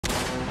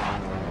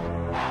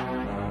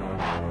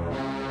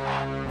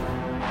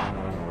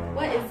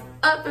What is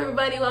up,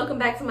 everybody? Welcome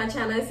back to my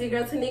channel. It's your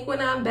girl Taniqua,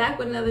 and I'm back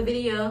with another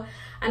video.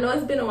 I know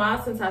it's been a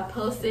while since I've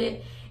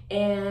posted,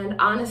 and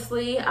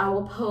honestly I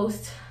will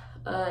post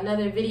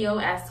another video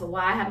as to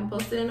why I haven't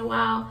posted in a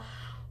while,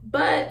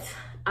 but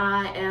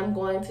I am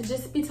going to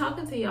just be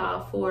talking to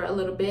y'all for a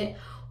little bit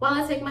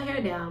while I take my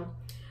hair down.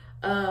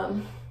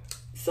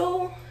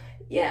 So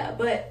yeah,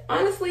 but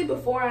honestly,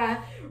 before I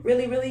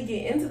really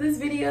get into this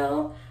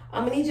video,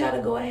 I'm gonna need y'all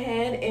to go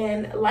ahead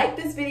and like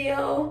this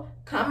video,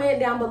 comment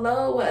down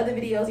below what other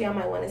videos y'all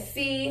might want to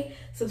see,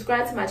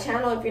 subscribe to my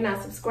channel if you're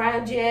not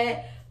subscribed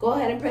yet. Go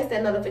ahead and press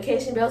that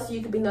notification bell so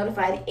you can be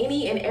notified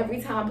any and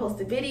every time I post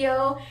a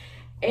video.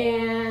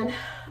 And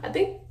I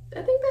think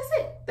that's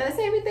it. Did I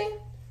say everything?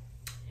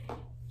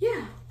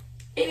 Yeah.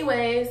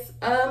 Anyways,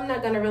 I'm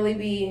not gonna really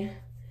be,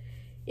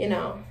 I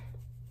don't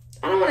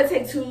want to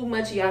take too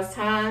much of y'all's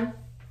time.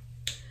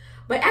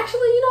 But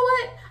actually, you know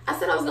what? I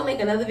said I was gonna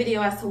make another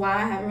video as to why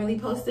I haven't really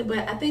posted, but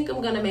I think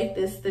I'm gonna make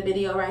this the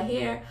video right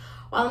here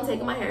while I'm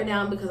taking my hair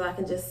down, because I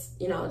can just,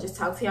 just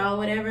talk to y'all or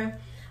whatever.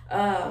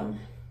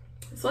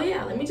 So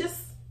yeah, let me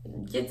just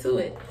get to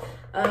it.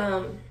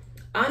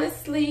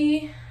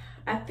 Honestly,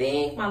 I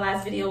think my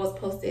last video was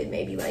posted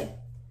maybe like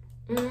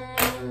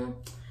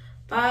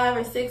 5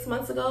 or 6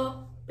 months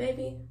ago,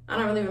 maybe. I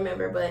don't really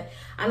remember, but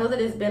I know that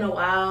it's been a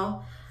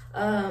while.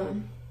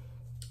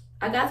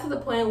 I got to the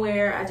point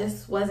where I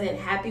just wasn't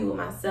happy with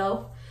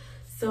myself.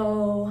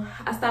 So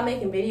I stopped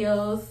making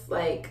videos.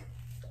 Like,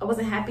 I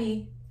wasn't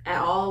happy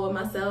at all with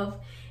myself.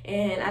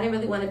 And I didn't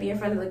really want to be in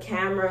front of the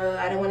camera.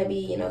 I didn't want to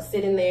be,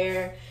 sitting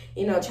there,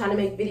 trying to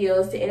make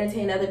videos to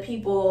entertain other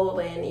people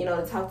and,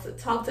 to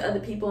talk to other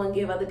people and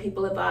give other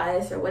people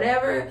advice or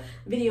whatever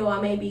video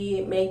I may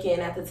be making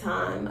at the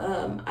time.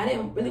 I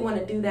didn't really want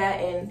to do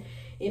that. And,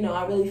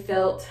 I really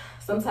felt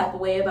some type of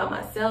way about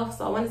myself.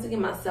 So I wanted to get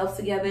myself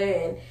together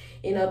and,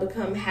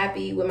 become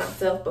happy with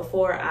myself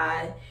before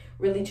I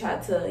really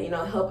tried to,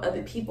 help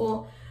other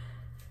people.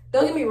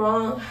 Don't get me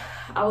wrong.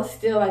 I was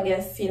still, I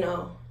guess, in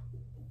a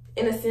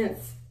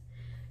sense,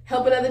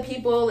 helping other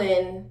people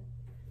and,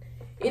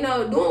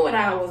 doing what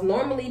I was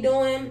normally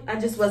doing. I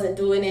just wasn't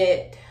doing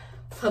it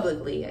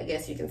publicly, I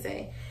guess you can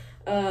say.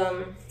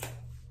 I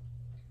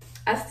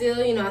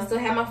still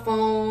had my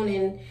phone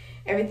and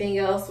everything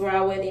else where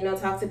I would,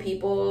 talk to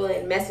people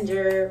and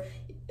Messenger.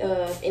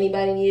 If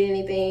anybody needed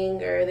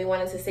anything or they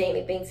wanted to say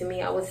anything to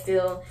me, I would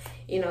still,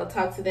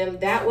 talk to them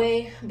that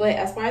way. But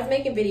as far as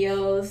making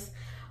videos,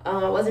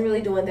 I wasn't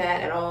really doing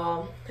that at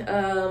all.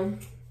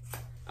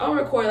 I'll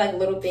record like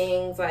little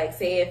things, like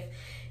say if,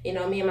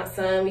 me and my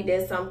son, we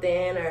did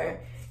something, or,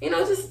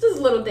 just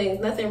little things,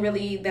 nothing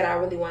really that I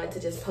really wanted to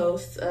just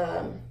post.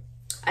 I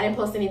didn't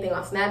post anything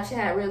on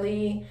Snapchat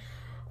really.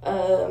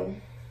 I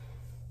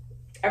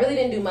really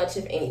didn't do much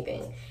of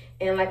anything.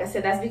 And like I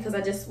said, that's because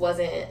I just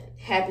wasn't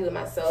happy with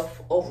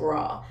myself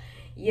overall.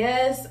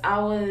 Yes, I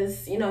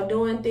was,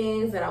 doing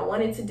things that I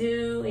wanted to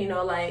do,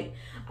 like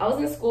I was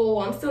in school.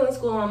 I'm still in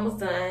school, almost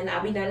done.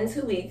 I'll be done in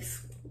 2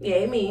 weeks.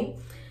 Yay me.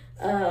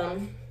 I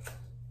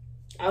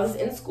was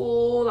in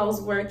school, I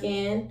was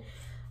working.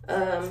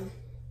 Y'all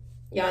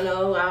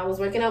know I was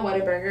working at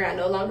Whataburger. I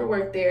no longer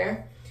work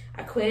there.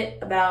 I quit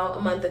about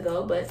a month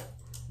ago, but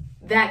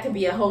that could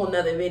be a whole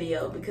nother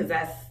video because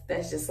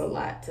that's just a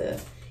lot to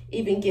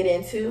even get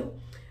into.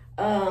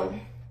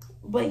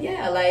 But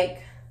yeah,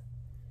 like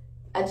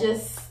I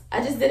just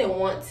didn't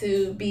want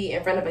to be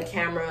in front of a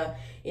camera,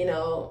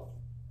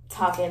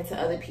 talking to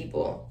other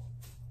people.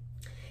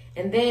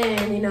 And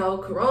then,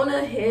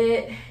 Corona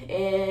hit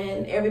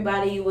and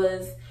everybody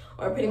was,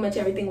 or pretty much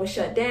everything was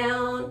shut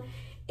down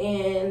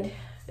and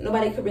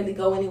nobody could really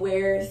go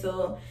anywhere.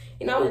 So,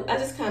 I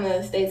just kind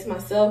of stayed to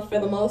myself for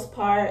the most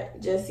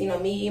part, just,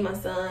 me, my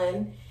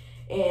son,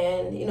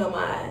 and,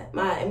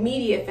 my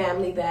immediate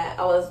family that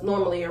I was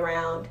normally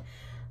around.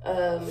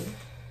 I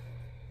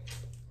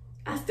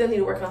still need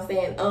to work on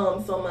saying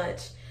so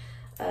much.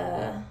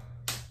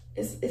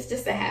 It's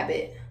just a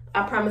habit.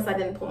 I promise I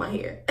didn't pull my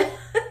hair.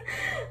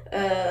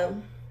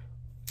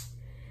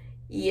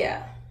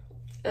 Yeah.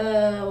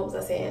 What was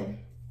I saying?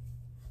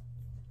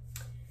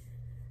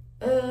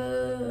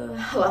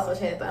 I lost my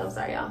train of thought. I'm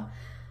sorry, y'all.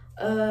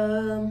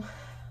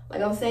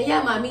 Like I was saying,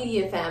 yeah, my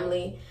immediate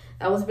family.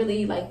 That was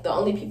really like the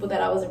only people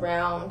that I was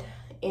around,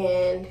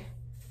 and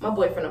my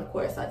boyfriend, of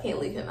course. I can't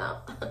leave him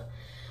out.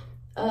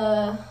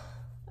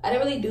 I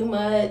didn't really do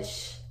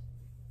much,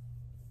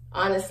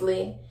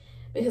 honestly,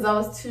 because I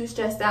was too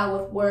stressed out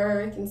with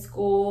work and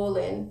school,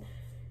 and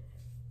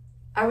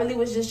I really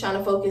was just trying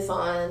to focus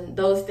on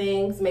those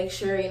things, make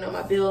sure,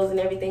 my bills and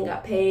everything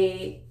got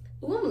paid.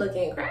 Ooh, I'm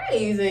looking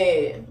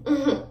crazy.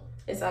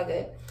 It's all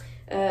good.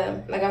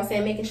 Like I was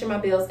saying, making sure my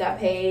bills got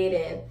paid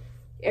and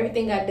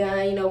everything got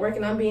done,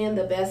 working on being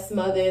the best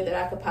mother that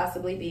I could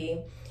possibly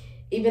be.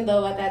 Even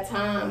though at that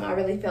time, I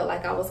really felt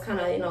like I was kind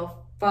of,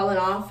 falling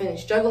off and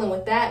struggling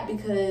with that,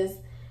 because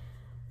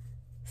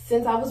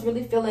since I was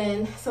really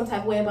feeling some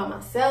type of way about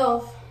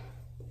myself,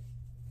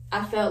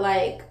 I felt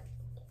like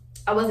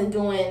I wasn't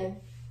doing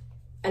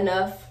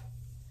enough.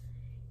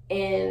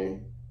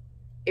 And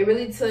it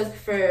really took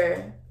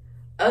for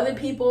other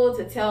people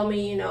to tell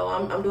me, you know,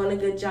 I'm doing a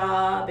good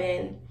job,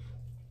 and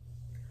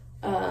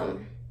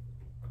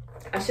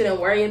I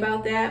shouldn't worry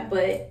about that.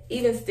 But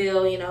even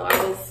still, you know,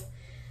 I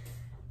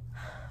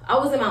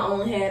was in my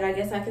own head, I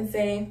guess I can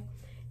say.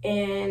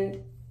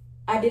 And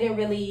I didn't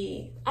want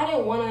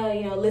to,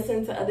 you know,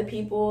 listen to other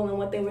people and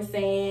what they were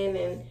saying.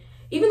 And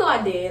even though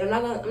I did, I'm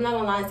not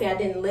gonna lie and say I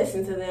didn't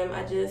listen to them.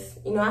 I just,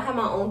 you know, I had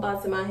my own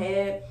thoughts in my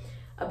head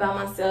about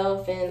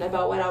myself and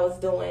about what I was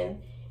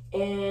doing.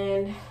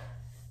 And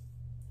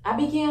I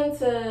began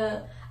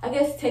to, I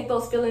guess, take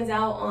those feelings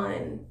out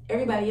on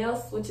everybody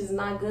else, which is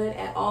not good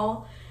at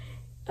all.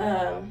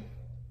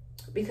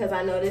 Because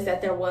I noticed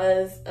that there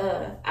was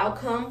a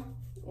outcome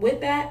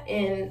with that,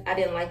 and I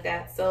didn't like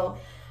that. So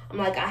I'm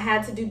like, I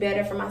had to do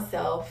better for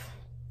myself.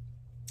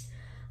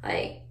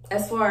 Like,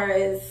 as far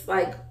as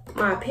like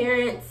my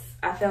appearance,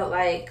 I felt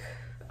like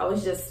I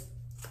was just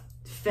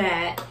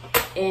fat,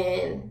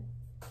 and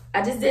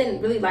I just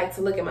didn't really like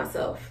to look at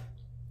myself.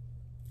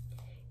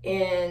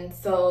 And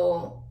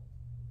so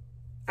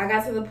I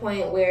got to the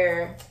point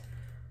where,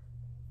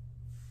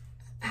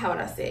 how would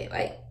I say it?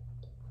 Like,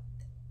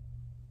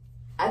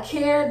 I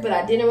cared, but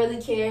I didn't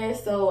really care.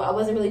 So I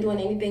wasn't really doing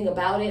anything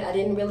about it. I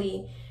didn't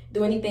really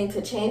do anything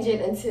to change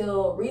it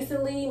until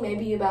recently,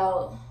 maybe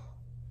about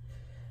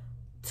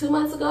 2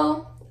 months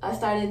ago. I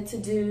started to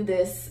do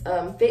this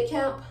fit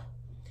camp,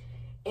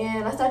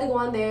 and I started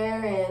going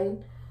there.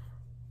 And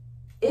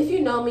if you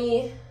know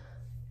me,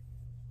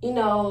 you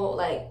know,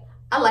 like,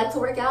 I like to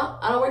work out.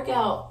 I don't work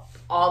out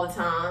all the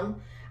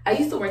time. I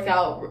used to work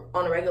out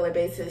on a regular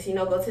basis, you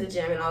know, go to the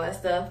gym and all that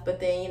stuff. But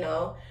then, you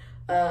know,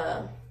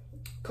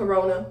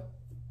 Corona,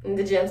 and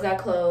the gyms got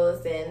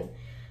closed. And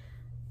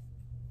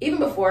even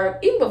before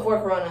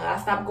Corona, I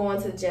stopped going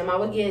to the gym. I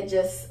would get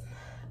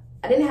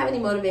I didn't have any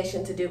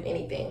motivation to do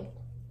anything.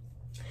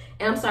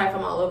 And I'm sorry if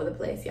I'm all over the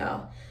place,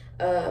 y'all.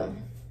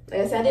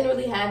 Like I said, I didn't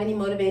really have any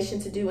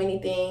motivation to do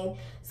anything.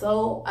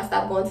 So I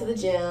stopped going to the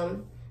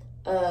gym.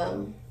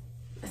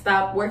 I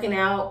stopped working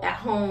out at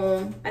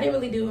home. I didn't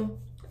really do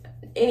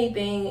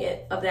anything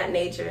of that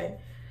nature.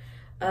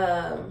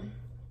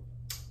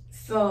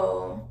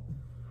 So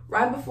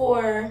right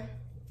before,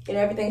 you know,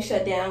 everything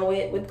shut down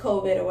with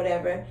COVID or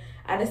whatever,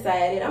 I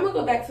decided I'm gonna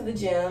go back to the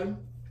gym.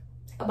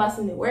 I bought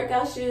some new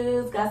workout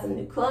shoes, got some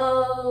new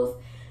clothes,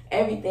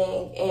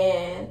 everything.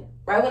 And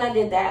right when I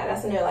did that,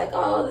 that's when they're like,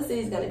 oh, the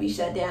city's gonna be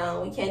shut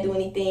down. We can't do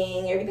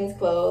anything. Everything's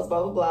closed,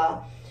 blah,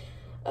 blah,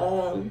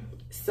 blah.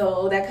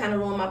 So that kind of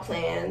ruined my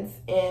plans.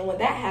 And when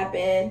that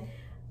happened,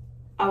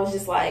 I was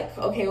just like,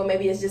 okay, well,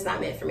 maybe it's just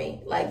not meant for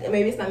me. Like,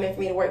 maybe it's not meant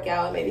for me to work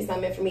out. Maybe it's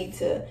not meant for me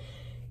to,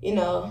 you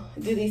know,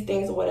 do these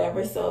things or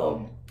whatever.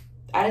 So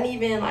I didn't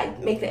even like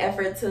make the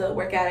effort to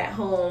work out at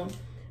home.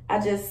 I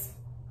just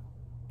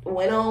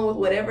went on with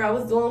whatever I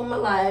was doing with my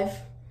life,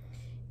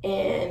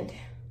 and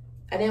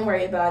I didn't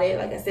worry about it.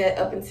 Like I said,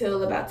 up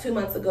until about 2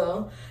 months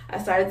ago,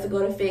 I started to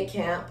go to fit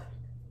camp,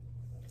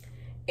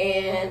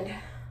 and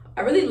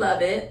I really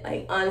love it.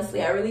 Like,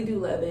 honestly, I really do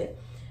love it.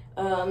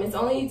 It's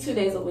only 2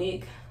 days a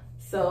week,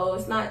 so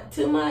it's not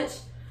too much,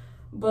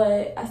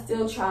 but I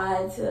still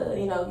try to,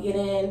 you know, get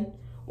in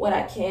what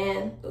I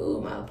can.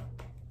 Ooh,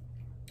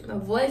 my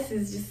voice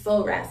is just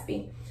so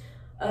raspy.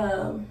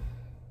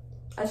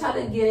 I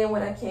try to get in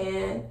what I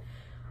can.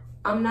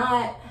 I'm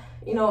not,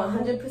 you know,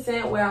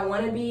 100% where I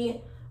want to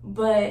be,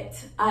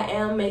 but I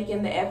am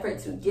making the effort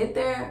to get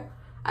there.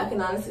 I can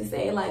honestly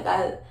say, like,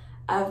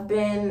 I've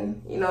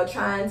been, you know,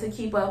 trying to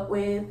keep up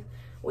with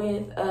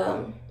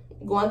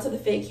going to the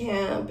fit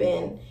camp,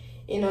 and,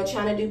 you know,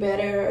 trying to do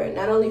better,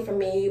 not only for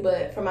me,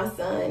 but for my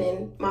son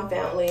and my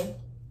family.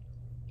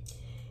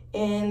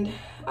 And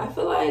I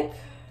feel like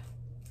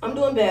I'm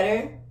doing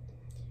better.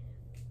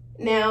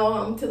 Now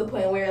I'm to the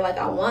point where, like,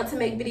 I want to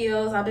make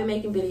videos. I've been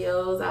making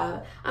videos.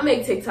 I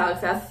make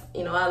TikToks. That's,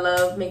 you know, I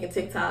love making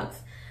TikToks.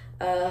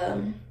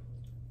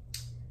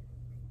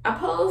 I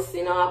post,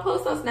 you know, I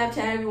post on Snapchat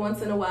every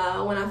once in a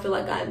while when I feel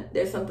like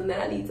there's something that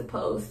I need to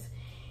post.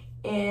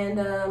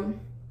 And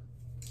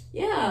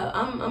yeah,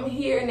 I'm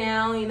here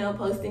now, you know,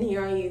 posting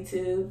here on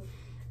YouTube.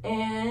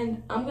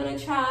 And I'm gonna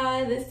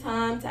try this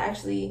time to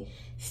actually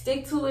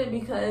stick to it,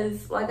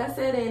 because like I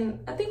said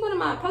in, I think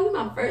probably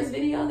my first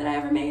video that I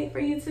ever made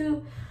for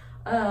YouTube,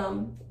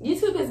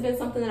 YouTube has been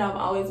something that I've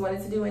always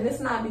wanted to do. And it's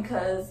not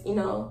because, you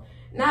know,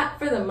 not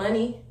for the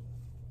money.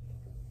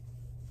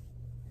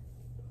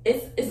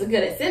 It's a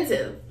good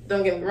incentive,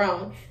 don't get me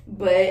wrong,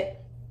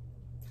 but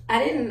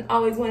I didn't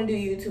always want to do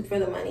YouTube for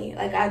the money.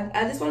 Like,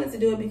 I just wanted to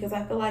do it because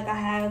I feel like I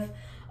have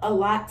a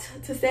lot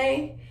to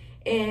say,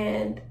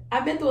 and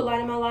I've been through a lot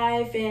in my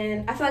life,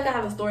 and I feel like I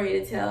have a story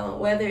to tell,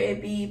 whether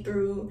it be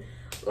through,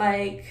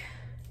 like,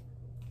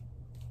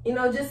 you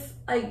know, just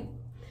like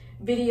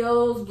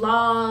videos,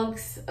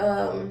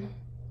 vlogs,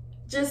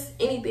 just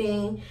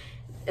anything.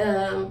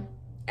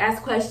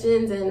 Ask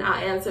questions and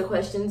I'll answer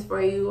questions for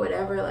you,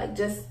 whatever, like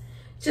just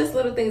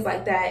little things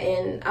like that.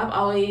 And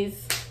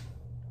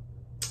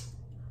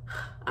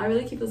I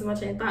really keep losing my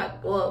train of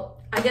thought. Well,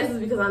 I guess it's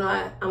because I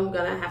know I'm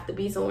gonna have to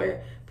be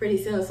somewhere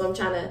pretty soon, so I'm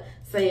trying to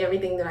say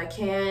everything that I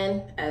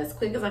can as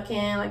quick as I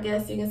can, I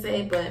guess you can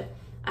say, but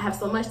I have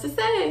so much to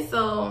say,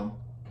 so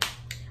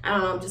I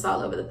don't know, I'm just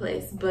all over the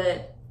place.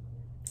 But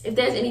if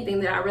there's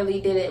anything that I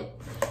really didn't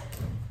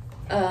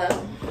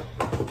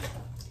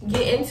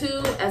get into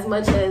as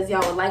much as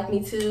y'all would like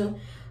me to,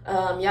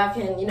 y'all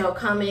can, you know,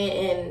 comment,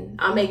 and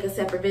I'll make a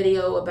separate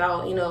video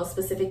about, you know,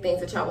 specific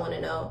things that y'all want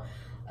to know.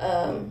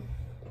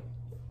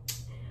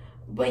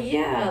 But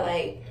yeah,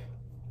 like,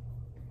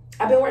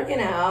 I've been working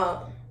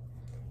out.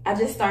 I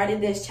just started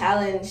this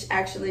challenge,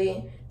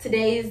 actually.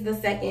 Today is the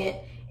 2nd,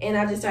 and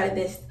I just started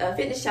this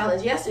fitness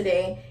challenge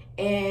yesterday,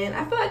 and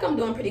I feel like I'm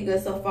doing pretty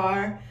good so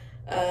far.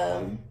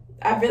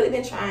 I've really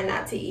been trying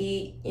not to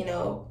eat, you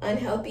know,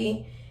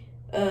 unhealthy.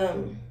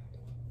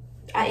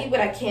 I eat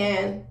what I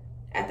can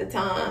at the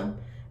time,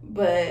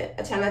 but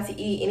I try not to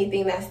eat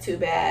anything that's too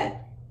bad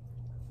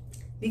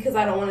because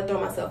I don't want to throw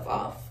myself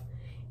off.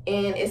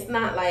 And it's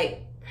not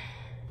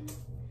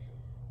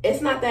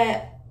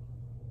that,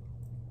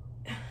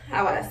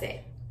 how would I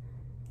say?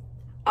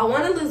 I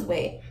want to lose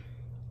weight,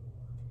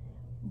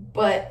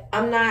 but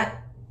I'm not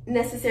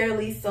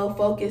necessarily so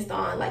focused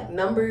on like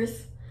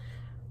numbers.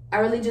 I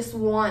really just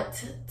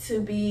want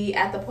to be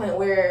at the point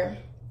where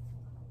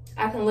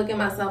I can look at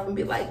myself and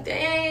be like,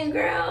 dang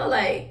girl,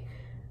 like,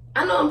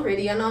 I know I'm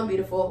pretty, I know I'm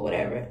beautiful,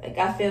 whatever. Like,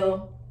 I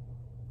feel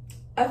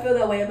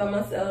that way about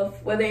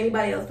myself. Whether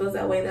anybody else feels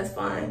that way, that's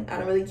fine. I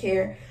don't really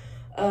care.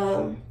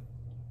 But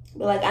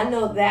like, I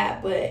know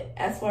that, but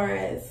as far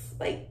as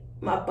like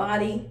my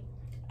body,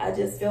 I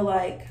just feel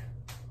like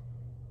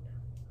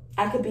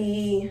I could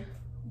be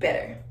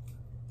better.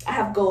 I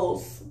have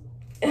goals.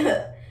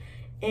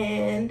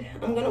 And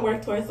I'm gonna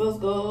work towards those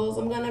goals.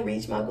 I'm gonna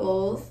reach my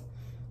goals.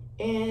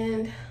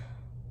 And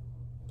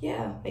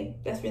yeah,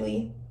 like, that's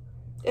really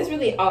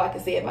all I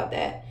can say about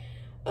that.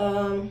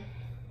 I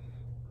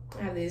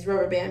have these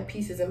rubber band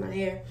pieces in my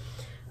hair.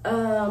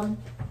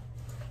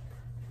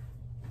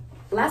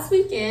 Last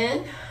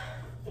weekend,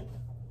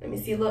 let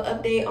me see a little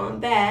update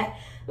on that.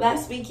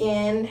 Last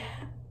weekend,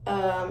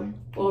 well,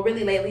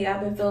 really lately,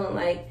 I've been feeling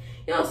like,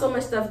 you know, so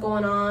much stuff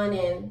going on,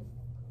 and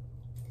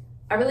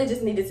I really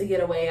just needed to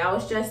get away. I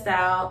was stressed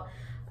out.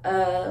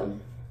 Well,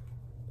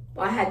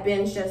 I had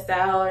been stressed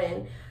out,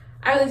 and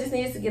I really just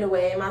needed to get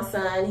away. My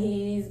son,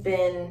 he's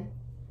been,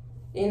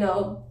 you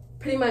know,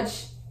 pretty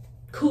much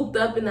cooped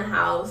up in the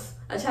house.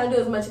 I try to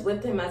do as much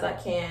with him as I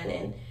can,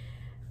 and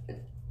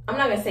I'm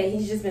not gonna say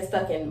he's just been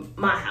stuck in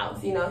my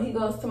house. You know, he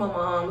goes to my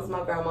mom's,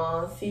 my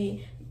grandma's,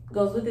 he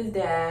goes with his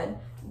dad,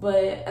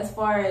 but as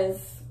far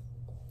as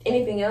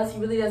anything else, he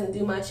really doesn't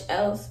do much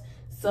else.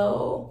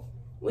 So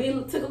we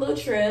took a little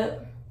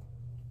trip.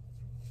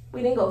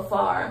 We didn't go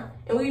far,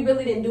 and we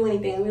really didn't do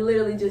anything. We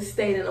literally just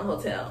stayed in a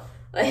hotel.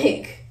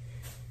 Like,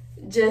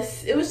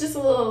 it was just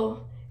a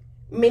little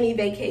mini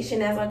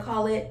vacation, as I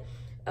call it.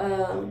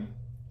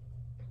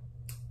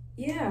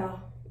 Yeah,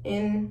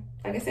 and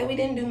like I said, we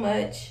didn't do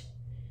much,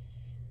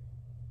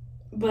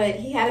 but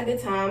he had a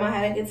good time. I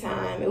had a good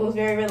time. It was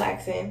very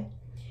relaxing,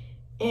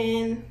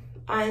 and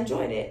I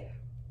enjoyed it.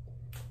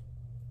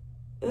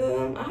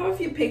 I have a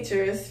few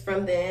pictures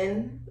from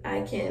then.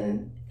 I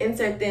can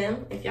insert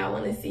them if y'all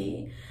want to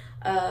see.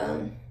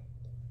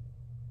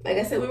 Like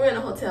I said, we were in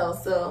a hotel,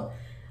 so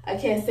I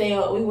can't say,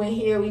 oh, we went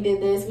here, we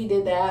did this, we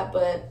did that,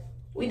 but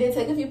we did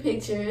take a few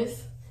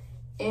pictures,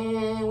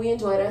 and we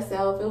enjoyed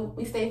ourselves.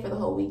 We stayed for the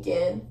whole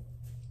weekend,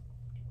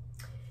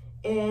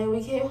 and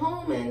we came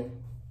home, and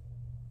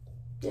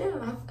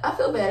yeah, I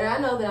feel better. I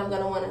know that I'm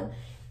gonna want to,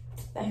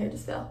 that hair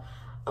just fell.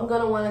 I'm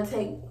gonna want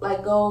to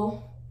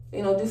go,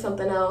 you know, do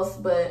something else,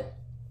 but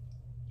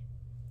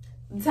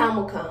the time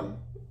will come.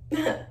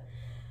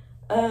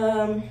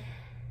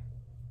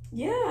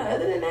 Yeah,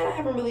 other than that, I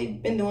haven't really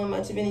been doing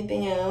much of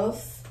anything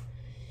else.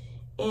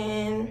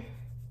 And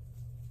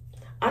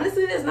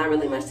honestly, there's not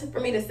really much for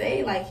me to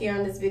say, like, here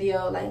on this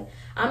video. Like,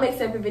 I'll make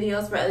separate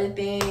videos for other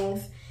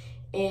things.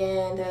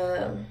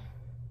 And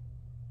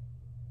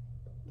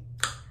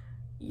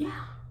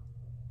yeah,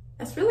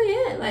 that's really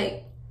it.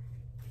 Like,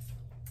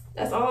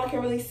 that's all I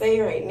can really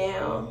say right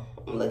now.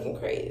 I'm looking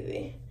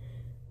crazy.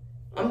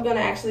 I'm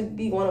gonna actually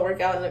be want to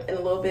work out in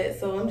a little bit,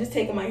 so I'm just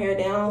taking my hair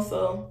down,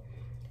 so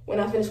when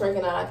I finish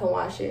working out, I can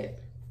wash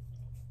it.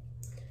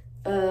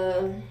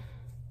 Let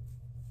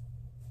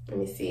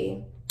me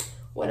see.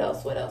 What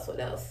else?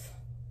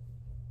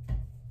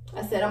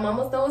 I said I'm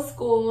almost done with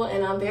school,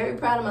 and I'm very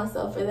proud of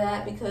myself for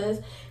that,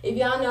 because if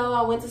y'all know,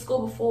 I went to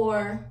school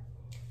before,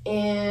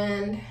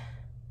 and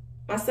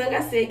my son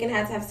got sick and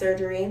had to have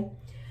surgery.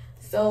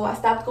 So I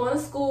stopped going to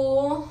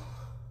school,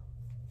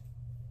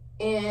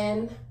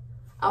 and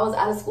I was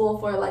out of school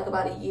for like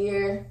about a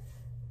year,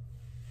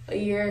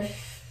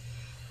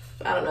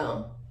 I don't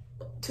know,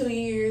 2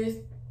 years.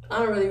 I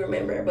don't really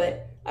remember,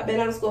 but I've been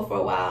out of school for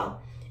a while.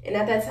 And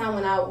at that time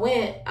when I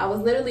went, I was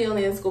literally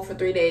only in school for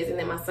 3 days, and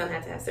then my son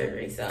had to have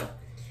surgery, so.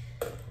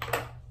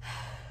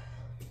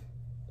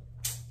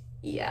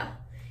 Yeah.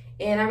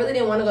 And I really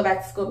didn't want to go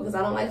back to school because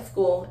I don't like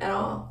school at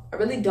all. I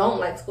really don't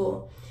like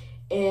school.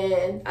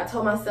 And I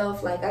told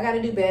myself, like, I got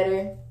to do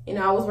better. You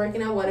know, I was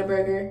working at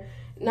Whataburger.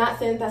 Not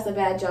saying that's a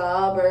bad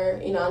job,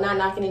 or, you know, not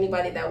knocking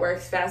anybody that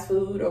works fast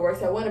food or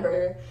works at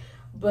Whataburger.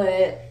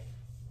 But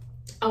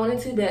I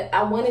wanted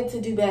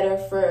to do better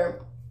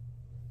for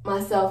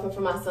myself and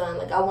for my son.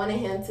 Like, I wanted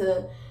him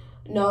to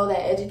know that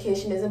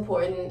education is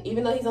important,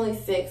 even though he's only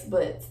 6,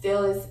 but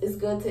still it's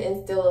good to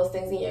instill those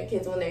things in your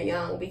kids when they're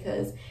young,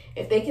 because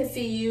if they can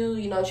see you,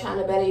 you know, trying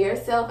to better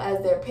yourself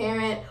as their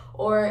parent,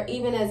 or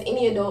even as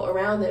any adult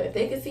around them, if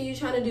they can see you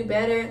trying to do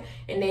better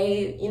and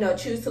they, you know,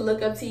 choose to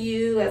look up to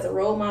you as a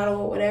role model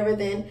or whatever,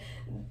 then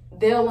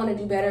they'll want to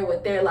do better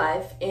with their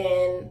life.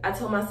 And I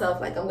told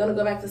myself, like, I'm going to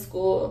go back to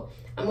school.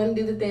 I'm going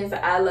to do the things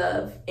that I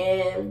love.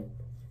 And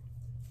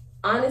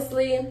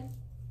honestly,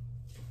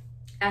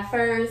 at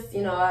first,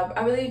 you know,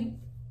 I really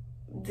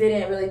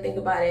didn't really think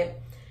about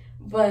it,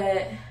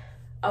 but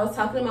I was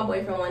talking to my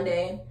boyfriend one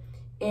day,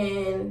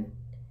 and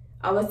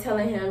I was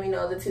telling him, you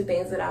know, the 2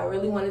 things that I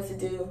really wanted to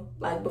do,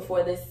 like,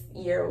 before this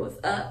year was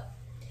up.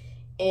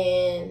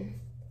 And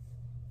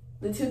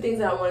the 2 things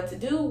that I wanted to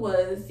do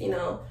was, you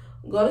know,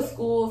 go to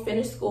school,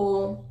 finish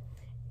school,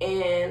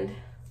 and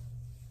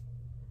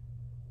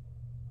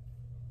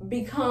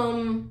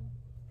become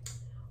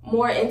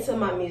more into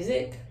my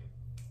music.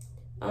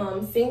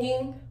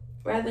 Singing,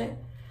 rather.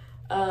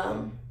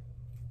 I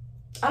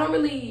don't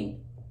really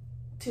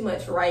too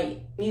much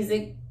write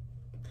music.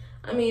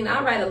 I mean,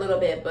 I write a little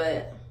bit,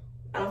 but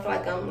I don't feel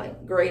like I'm,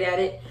 like, great at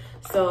it.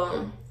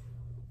 So,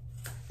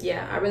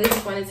 yeah, I really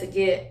just wanted to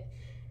get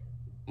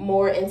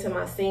more into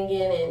my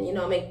singing and, you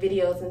know, make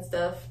videos and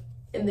stuff.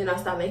 And then I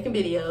stopped making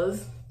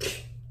videos.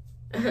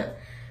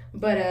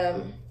 But,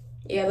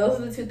 yeah,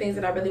 those are the 2 things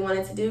that I really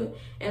wanted to do.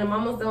 And I'm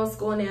almost done with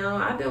school now.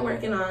 I've been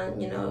working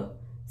on, you know,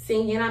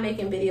 singing. I'm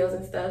making videos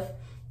and stuff,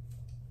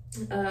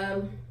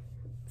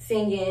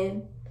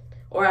 singing,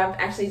 or I've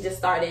actually just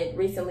started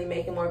recently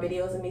making more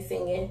videos of me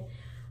singing.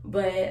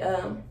 But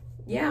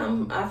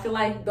yeah, I feel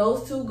like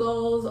those 2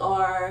 goals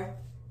are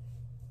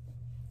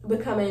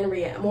becoming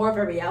more of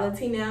a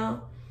reality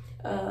now.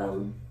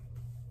 Other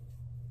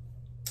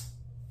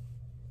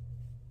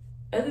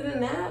than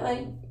that,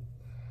 like,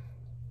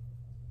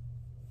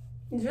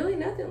 it's really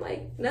nothing,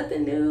 like,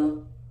 nothing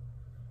new.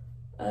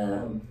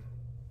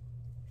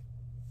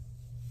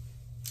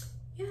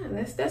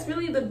 Yeah, that's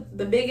really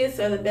the biggest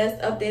or the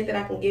best update that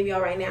I can give y'all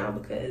right now,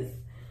 because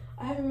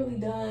I haven't really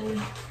done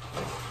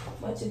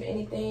much of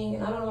anything,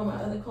 and I don't know where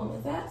my other comb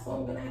is at, so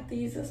I'm gonna have to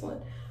use this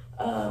one.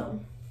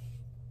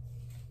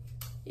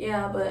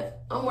 Yeah,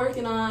 but I'm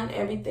working on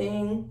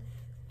everything,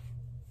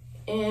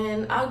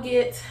 and I'll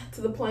get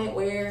to the point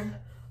where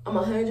I'm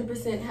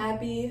 100%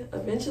 happy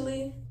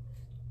eventually.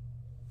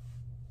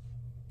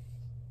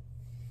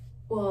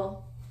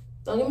 Well,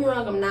 don't get me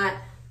wrong, I'm not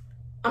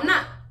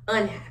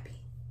unhappy.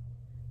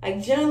 Like,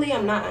 generally,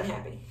 I'm not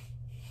unhappy.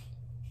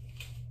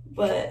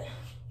 But,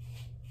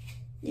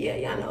 yeah,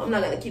 y'all know. I'm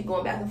not going to keep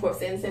going back and forth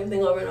saying the same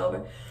thing over and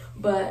over.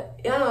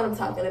 But y'all know what I'm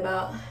talking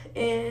about.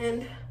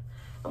 And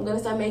I'm going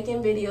to start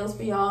making videos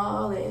for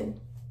y'all and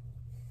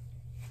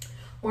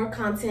more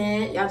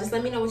content. Y'all just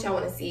let me know what y'all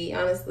want to see,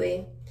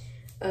 honestly.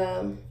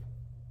 Right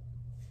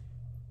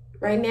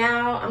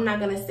now, I'm not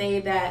going to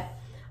say that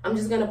I'm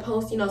just going to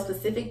post, you know,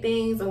 specific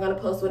things. I'm going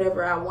to post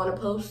whatever I want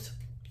to post.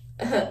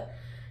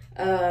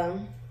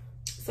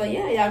 So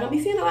yeah, y'all gonna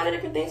be seeing a lot of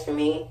different things from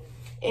me,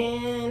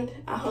 and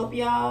I hope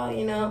y'all,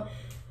 you know,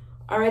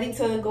 are ready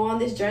to go on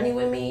this journey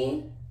with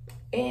me.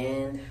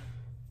 And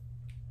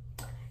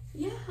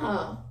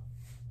yeah,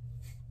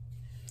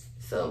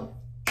 so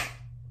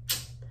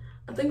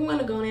I think I'm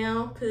gonna go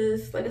now,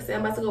 because like I said,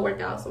 I'm about to go work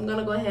out. So I'm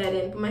gonna go ahead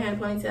and put my hair in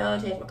a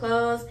ponytail, change my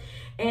clothes,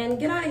 and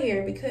get out of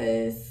here,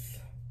 because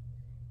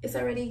it's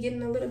already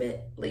getting a little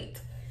bit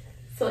late.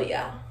 So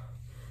yeah,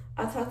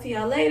 I'll talk to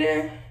y'all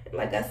later.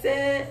 Like I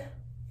said,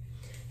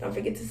 don't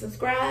forget to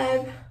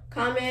subscribe,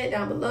 comment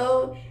down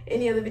below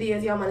any other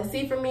videos y'all want to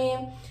see from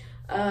me.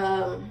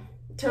 Turn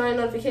on the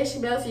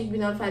notification bell so you can be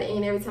notified any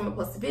and every time I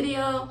post a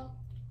video.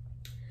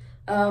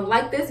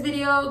 Like this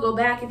video, go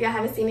back if y'all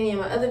haven't seen any of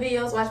my other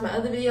videos, watch my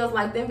other videos,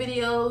 like them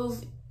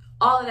videos,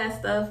 all of that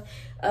stuff.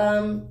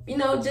 You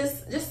know,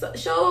 just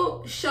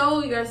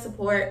show your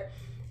support,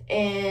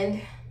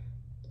 and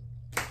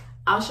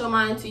I'll show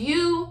mine to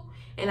you.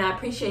 And I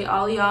appreciate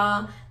all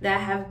y'all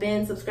that have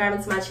been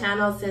subscribing to my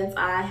channel since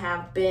I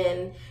have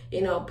been,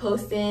 you know,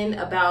 posting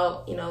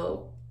about, you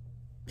know,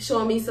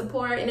 showing me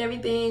support and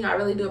everything. I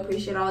really do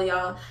appreciate all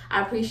y'all.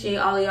 I appreciate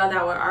all y'all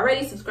that were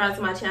already subscribed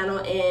to my channel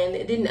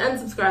and didn't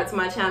unsubscribe to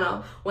my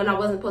channel when I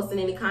wasn't posting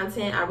any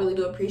content. I really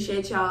do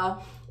appreciate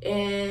y'all.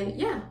 And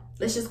yeah,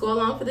 let's just go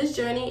along for this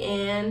journey,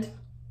 and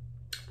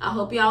I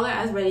hope y'all are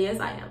as ready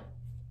as I am.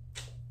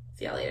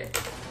 See y'all later.